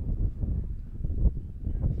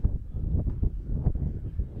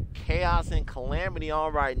chaos and calamity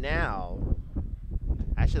on right now.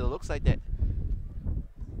 Actually, it looks like that.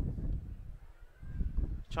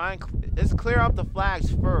 Let's clear up the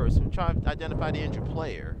flags first. We'll try to identify the injured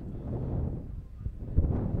player.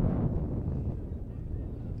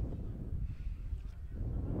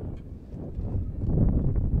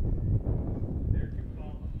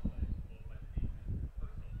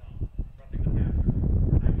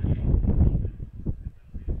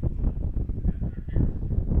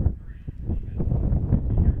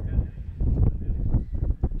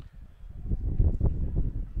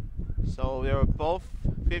 So they were both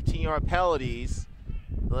 15-yard penalties.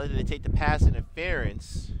 Related to take the pass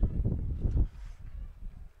interference.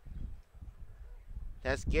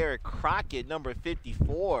 That's Garrett Crockett, number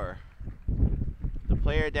 54. The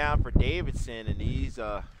player down for Davidson, and he's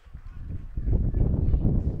not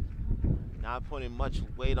putting much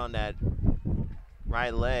weight on that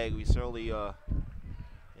right leg. We certainly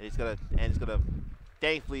he's gonna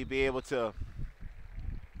thankfully be able to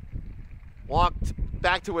walk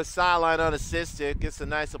back to his sideline unassisted. Gets a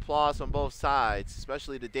nice applause from both sides,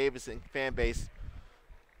 especially the Davidson fan base.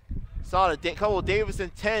 Saw a couple of Davidson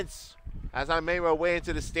tents as I made my way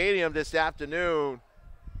into the stadium this afternoon.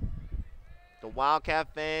 The Wildcat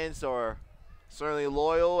fans are certainly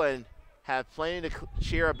loyal and have plenty to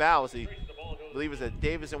cheer about. I believe it's the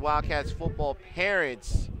Davidson Wildcats football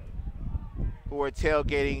parents who are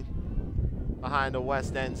tailgating behind the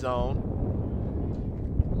west end zone.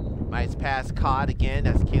 Nice pass caught again.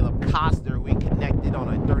 That's Caleb Coster, who he connected on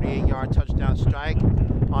a 38-yard touchdown strike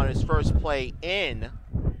on his first play in.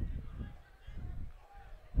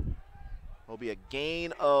 Will be a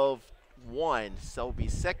gain of 1, so it'll be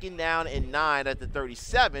 2nd down and 9 at the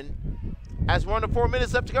 37 as we're under 4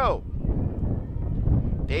 minutes left to go.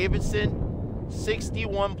 Davidson,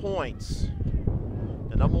 61 points.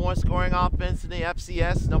 The number 1 scoring offense in the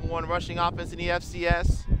FCS, number 1 rushing offense in the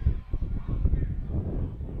FCS.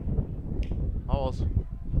 Almost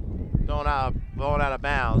thrown out of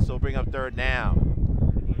bounds, so bring up 3rd down.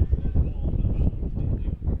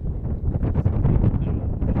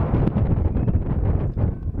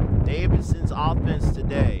 Davidson's offense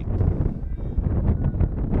today.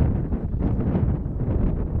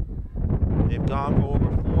 They've gone for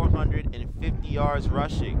over 450 yards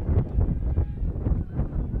rushing.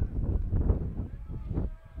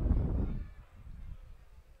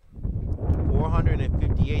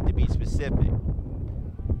 .458 to be specific.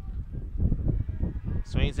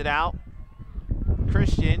 Swings it out.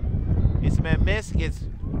 Christian, his man miss, gets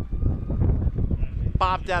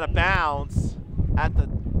bopped out of bounds at the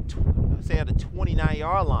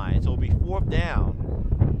 29-yard line, so it'll be 4th down.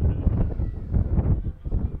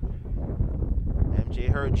 MJ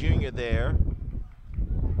Hurd Jr. there.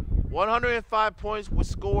 105 points was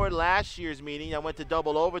scored last year's meeting. I went to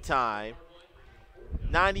double overtime.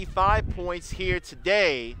 95 points here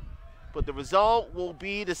today, but the result will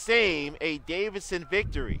be the same, a Davidson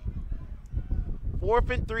victory. 4th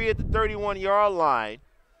and 3 at the 31-yard line.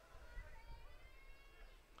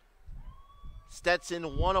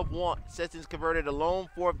 Stetson 1 of 1. Stetson's converted a lone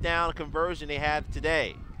 4th down conversion they had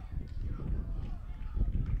today.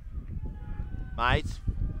 Mites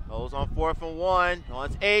goes on 4th and 1.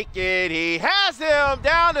 On Aiken. He has him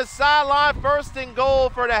down the sideline. 1st and goal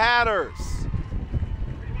for the Hatters.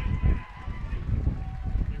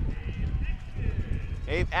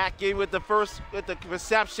 Abe Atkin with the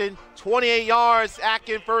reception. 28 yards.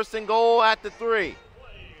 Atkin 1st and goal at the 3.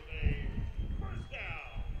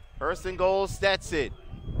 1st and goal, Stetson.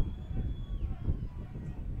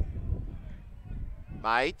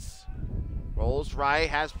 Mites rolls right,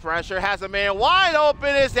 has pressure, has a man wide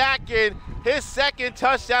open. Is Atkin, his 2nd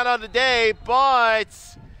touchdown of the day, but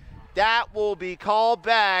that will be called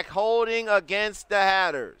back, holding against the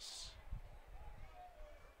Hatters.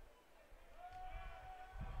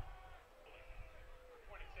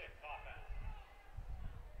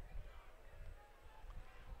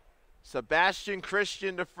 Sebastian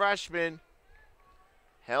Christian, the freshman,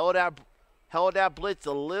 held that blitz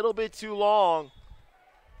a little bit too long,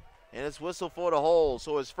 and it's whistle for the hold.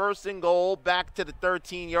 So it's 1st and goal, back to the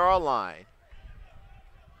 13-yard line.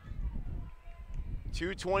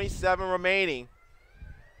 2:27 remaining.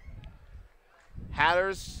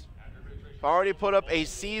 Hatters have already put up a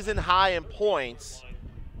season high in points.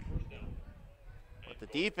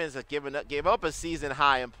 defense gave up a season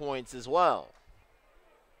high in points as well.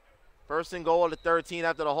 First and goal at the 13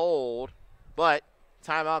 after the hold, but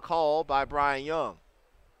timeout called by Brian Young.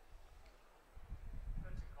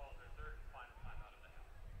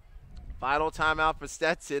 Final timeout for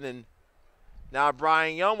Stetson, and now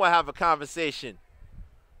Brian Young will have a conversation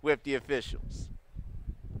with the officials.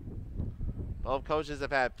 Both coaches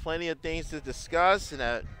have had plenty of things to discuss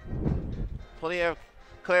and plenty of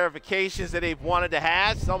clarifications that they've wanted to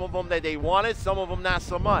have. Some of them that they wanted, some of them not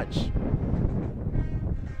so much.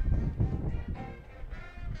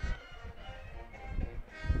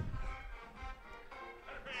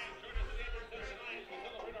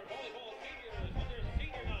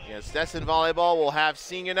 Stetson volleyball will have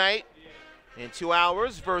senior night in 2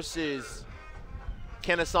 hours versus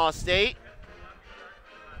Kennesaw State.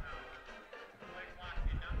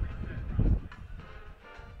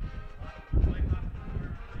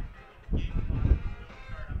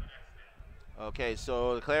 Okay,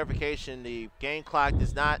 so the clarification, the game clock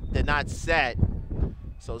did not set,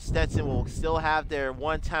 so Stetson will still have their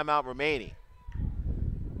one timeout remaining.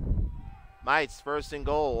 Mites first and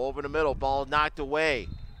goal, over the middle, ball knocked away.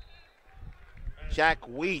 Jack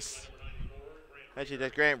Weiss. Mentioned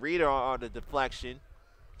that Grant Reeder on the deflection.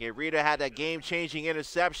 Grant Reeder had that game-changing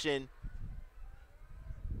interception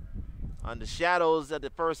on the shadows of the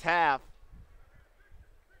first half.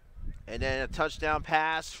 And then a touchdown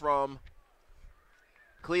pass from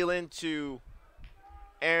Cleveland to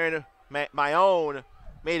Aaron Mayone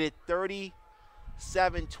made it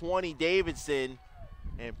 37-20 Davidson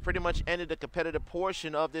and pretty much ended the competitive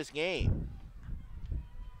portion of this game.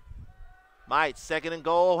 Mites, second and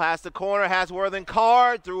goal, has the corner, has Worthing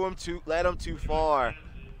Carr, led him too far.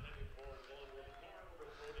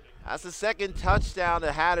 That's the second touchdown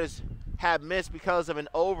the Hatters had missed because of an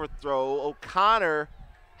overthrow. O'Connor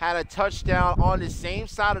had a touchdown on the same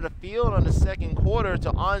side of the field on the second quarter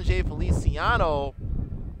to Andre Feliciano,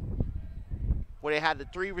 where they had the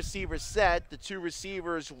 3 receivers set. The 2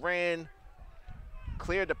 receivers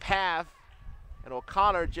cleared the path, and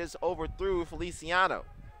O'Connor just overthrew Feliciano.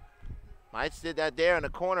 Mites did that there in the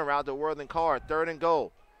corner route to Worthing Carr, third and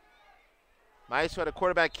goal. Mites for the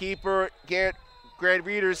quarterback keeper. Grant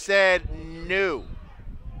Reeder said no.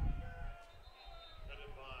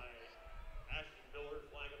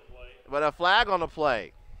 But a flag on the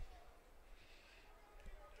play.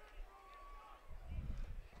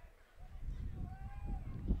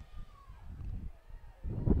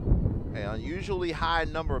 An unusually high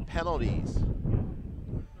number of penalties.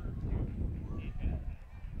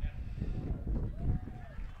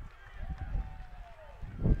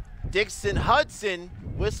 Dixon Hudson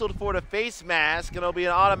whistled for the face mask, and it'll be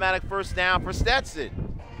an automatic first down for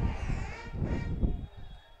Stetson.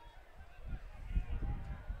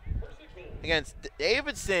 Against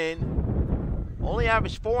Davidson, only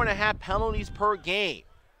averaged 4.5 penalties per game.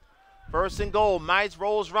 First and goal, Mites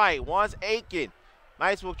rolls right, wants Aiken.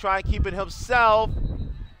 Mites will try and keep it himself.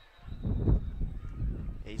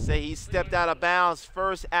 They say he stepped out of bounds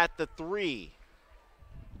first at the 3.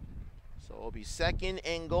 So it'll be second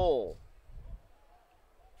and goal.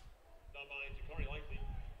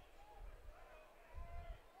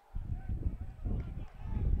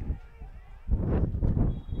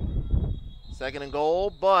 Second and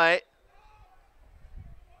goal, but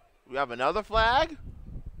we have another flag.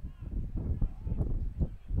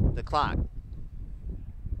 The clock.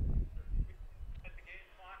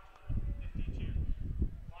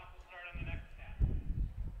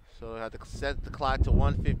 So we have to set the clock to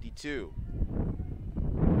 1:52.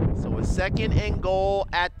 So a second and goal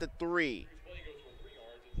at the 3.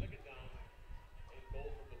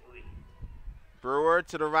 Brewer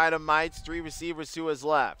to the right of Mites, 3 receivers to his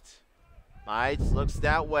left. Mites looks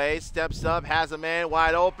that way, steps up, has a man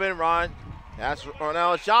wide open, run. That's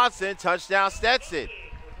Ronell Johnson, touchdown Stetson.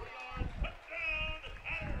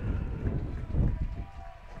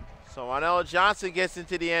 So Ronell Johnson gets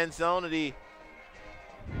into the end zone, and the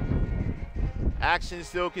action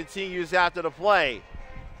still continues after the play.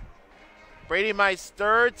 Brady Mites'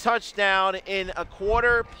 3rd touchdown in a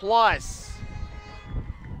quarter plus.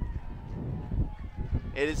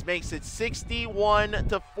 Makes it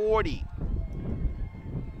 61-40.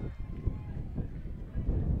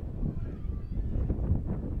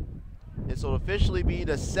 This will officially be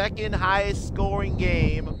the 2nd highest scoring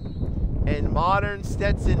game in modern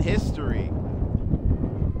Stetson history.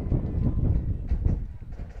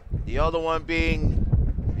 The other one being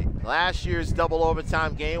last year's double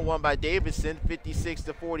overtime game won by Davidson,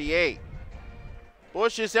 56-48.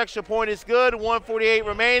 Bush's extra point is good, 1:48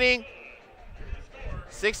 remaining.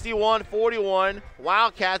 61-41,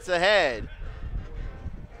 Wildcats ahead.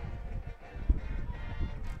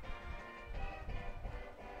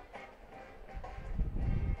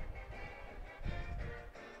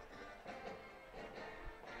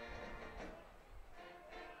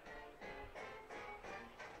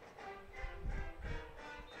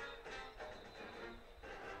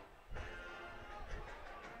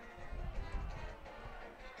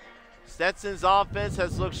 Stetson's offense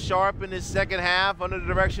has looked sharp in his second half under the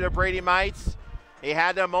direction of Brady Mites. He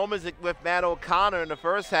had their moments with Matt O'Connor in the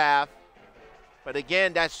first half. But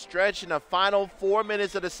again, that stretch in the final 4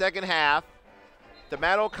 minutes of the second half, the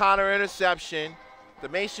Matt O'Connor interception, the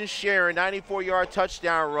Mason Sharon 94-yard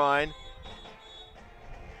touchdown run.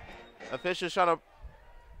 Officials trying to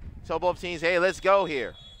tell both teams, hey, let's go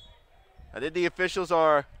here. I think the officials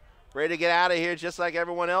are ready to get out of here just like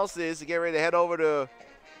everyone else is to get ready to head over to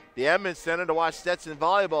the Edmonds Center to watch Stetson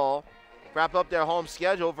volleyball wrap up their home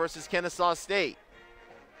schedule versus Kennesaw State.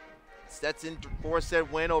 Stetson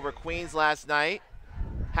 4-set win over Queens last night.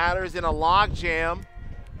 Hatters in a logjam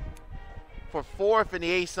for fourth in the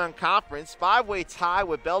ASUN Conference. Five-way tie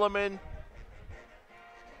with Bellarmine,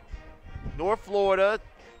 North Florida,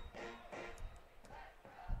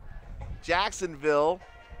 Jacksonville,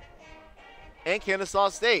 and Kennesaw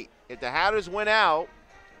State. If the Hatters win out,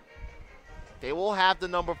 they will have the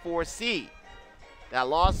number 4 seed. That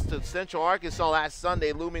loss to Central Arkansas last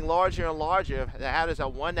Sunday looming larger and larger. If the Hatters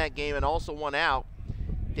had won that game and also won out,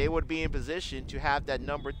 they would be in position to have that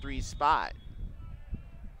number 3 spot.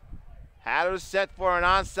 Hatters set for an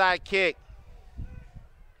onside kick.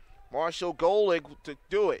 Marshall Golig to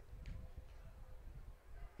do it.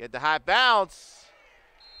 Get the high bounce,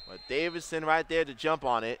 but Davidson right there to jump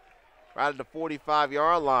on it. Right at the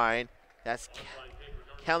 45-yard line. That's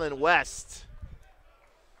Kellen West.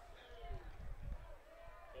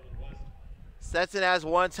 Stetson has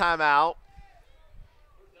one timeout.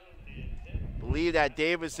 Believe that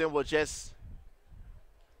Davidson will just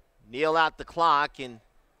kneel out the clock and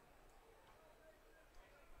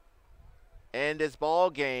end this ball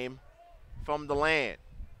game from DeLand.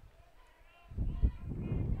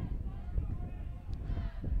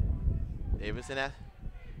 Davidson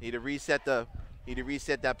need to reset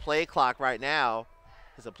that play clock right now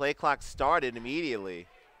because the play clock started immediately.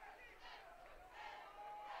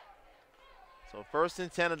 So 1st and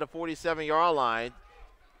 10 at the 47-yard line.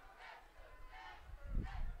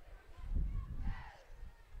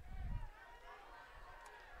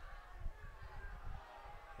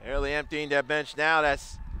 Nearly emptying their bench now.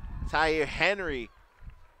 That's Tyre Henry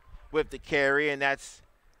with the carry, and that's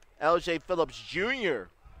L.J. Phillips Jr.,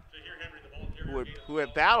 who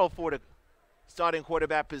had battled for the starting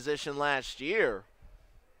quarterback position last year.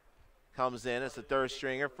 Comes in as the third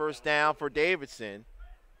stringer. First down for Davidson.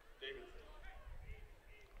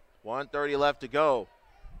 1:30 left to go.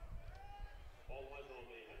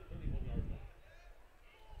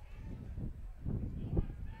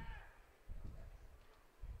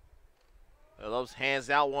 Phillips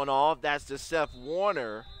hands out one off. That's to Seth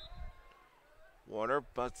Warner. Warner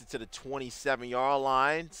busted to the 27-yard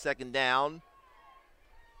line. Second down.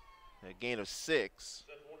 A gain of 6.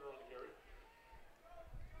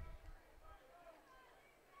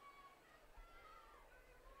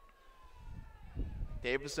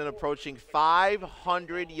 Davidson approaching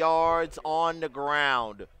 500 yards on the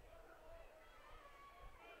ground.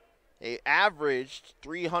 They averaged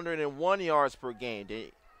 301 yards per game.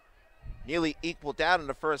 They nearly equaled that in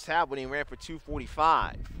the first half when he ran for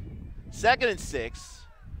 245. 2nd and 6.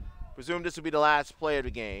 Presume this will be the last play of the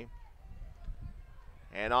game.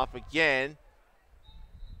 And off again.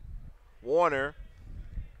 Warner.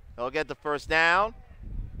 He'll get the first down.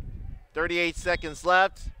 38 seconds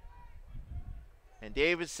left. And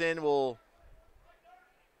Davidson will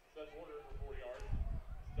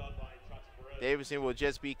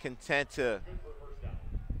just be content to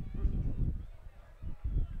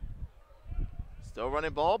still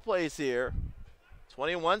running ball plays here.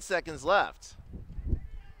 21 seconds left.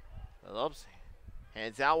 Phillips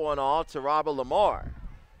hands out one off to Robert Lamar.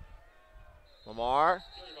 Lamar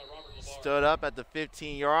stood up at the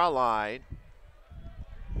 15-yard line.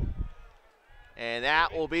 And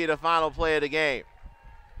that will be the final play of the game.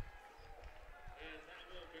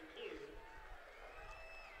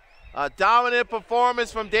 A dominant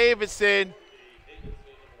performance from Davidson.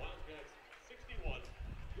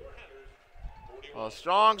 A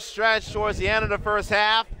strong stretch towards the end of the first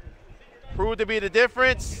half. Proved to be the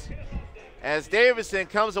difference as Davidson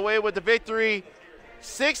comes away with the victory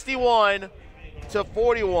 61-41.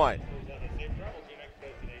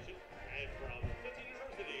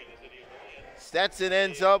 Stetson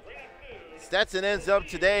ends up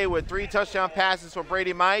today with 3 touchdown passes for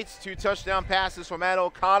Brady Mites, 2 touchdown passes for Matt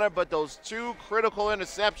O'Connor, but those 2 critical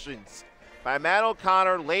interceptions by Matt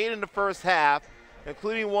O'Connor late in the first half,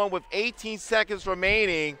 including one with 18 seconds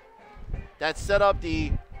remaining that set up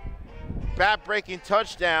the back-breaking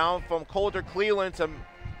touchdown from Colter Cleveland to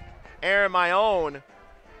Aaron Mayone.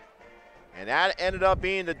 And that ended up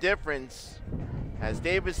being the difference as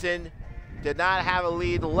Davidson did not have a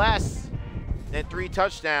lead less and 3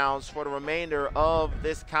 touchdowns for the remainder of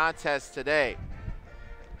this contest today.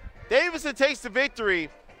 Davidson takes the victory.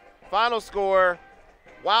 Final score,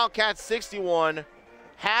 Wildcats 61,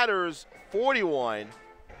 Hatters 41.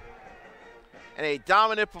 And a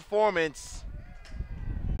dominant performance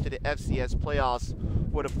to the FCS playoffs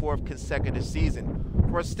for the 4th consecutive season.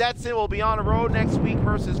 For Stetson, we'll be on the road next week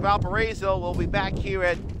versus Valparaiso. We'll be back here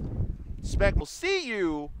at Spec. We'll see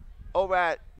you over at